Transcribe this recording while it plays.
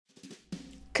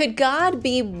Could God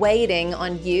be waiting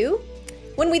on you?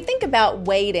 When we think about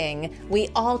waiting, we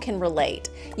all can relate.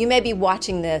 You may be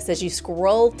watching this as you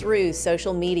scroll through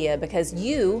social media because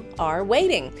you are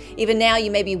waiting. Even now, you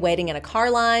may be waiting in a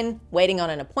car line, waiting on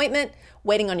an appointment,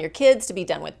 waiting on your kids to be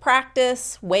done with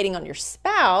practice, waiting on your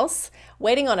spouse,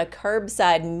 waiting on a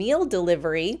curbside meal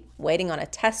delivery, waiting on a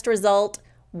test result,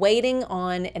 waiting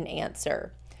on an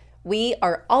answer. We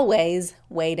are always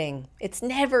waiting. It's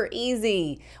never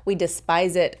easy. We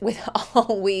despise it with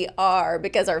all we are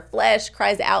because our flesh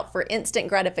cries out for instant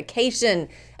gratification,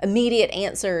 immediate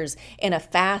answers, and a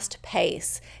fast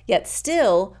pace. Yet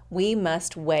still, we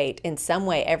must wait in some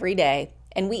way every day,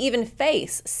 and we even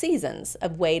face seasons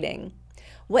of waiting.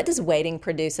 What does waiting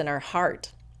produce in our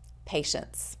heart?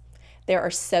 Patience. There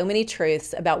are so many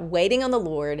truths about waiting on the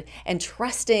Lord and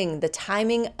trusting the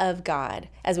timing of God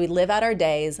as we live out our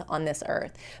days on this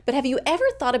earth. But have you ever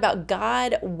thought about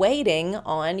God waiting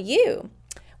on you?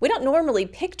 We don't normally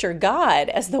picture God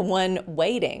as the one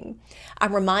waiting.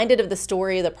 I'm reminded of the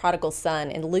story of the prodigal son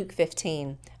in Luke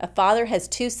 15. A father has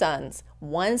two sons.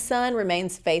 One son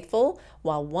remains faithful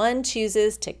while one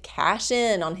chooses to cash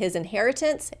in on his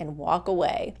inheritance and walk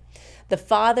away. The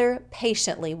father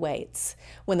patiently waits.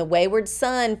 When the wayward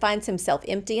son finds himself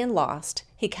empty and lost,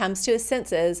 he comes to his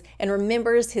senses and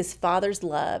remembers his father's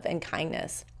love and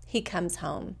kindness. He comes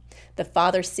home. The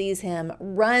father sees him,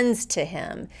 runs to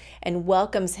him, and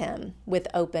welcomes him with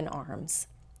open arms.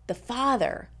 The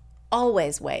father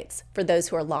always waits for those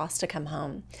who are lost to come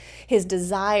home. His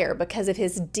desire, because of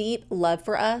his deep love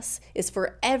for us, is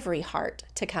for every heart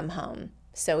to come home.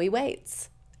 So he waits.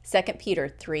 2 Peter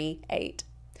 3:8.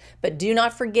 But do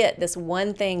not forget this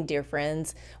one thing, dear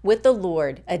friends. With the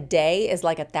Lord, a day is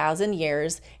like 1,000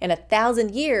 years, and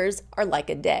 1,000 years are like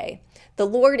a day. The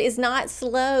Lord is not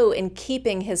slow in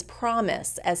keeping his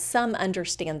promise, as some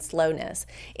understand slowness.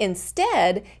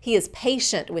 Instead, he is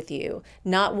patient with you,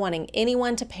 not wanting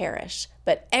anyone to perish,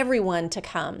 but everyone to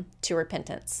come to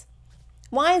repentance.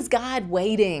 Why is God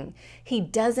waiting? He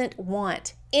doesn't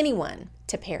want anyone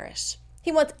to perish.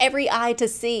 He wants every eye to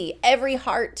see, every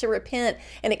heart to repent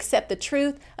and accept the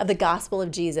truth of the gospel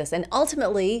of Jesus and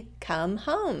ultimately come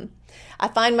home. I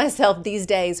find myself these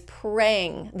days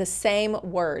praying the same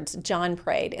words John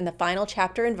prayed in the final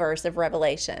chapter and verse of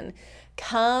Revelation.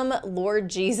 Come, Lord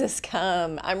Jesus,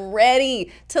 come. I'm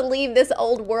ready to leave this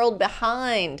old world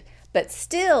behind, but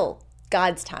still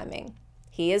God's timing.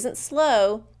 He isn't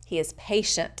slow, he is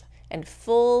patient and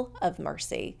full of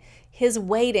mercy. His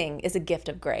waiting is a gift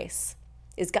of grace.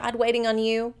 Is God waiting on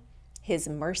you? His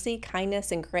mercy,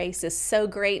 kindness, and grace is so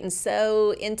great and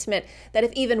so intimate that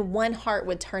if even one heart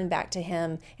would turn back to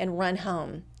him and run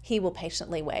home, he will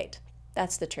patiently wait.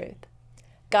 That's the truth.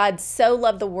 God so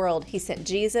loved the world, he sent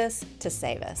Jesus to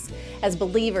save us. As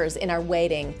believers in our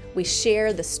waiting, we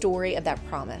share the story of that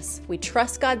promise. We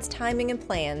trust God's timing and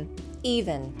plan,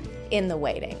 even in the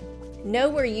waiting. Know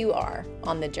where you are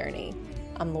on the journey.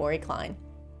 I'm Lori Klein.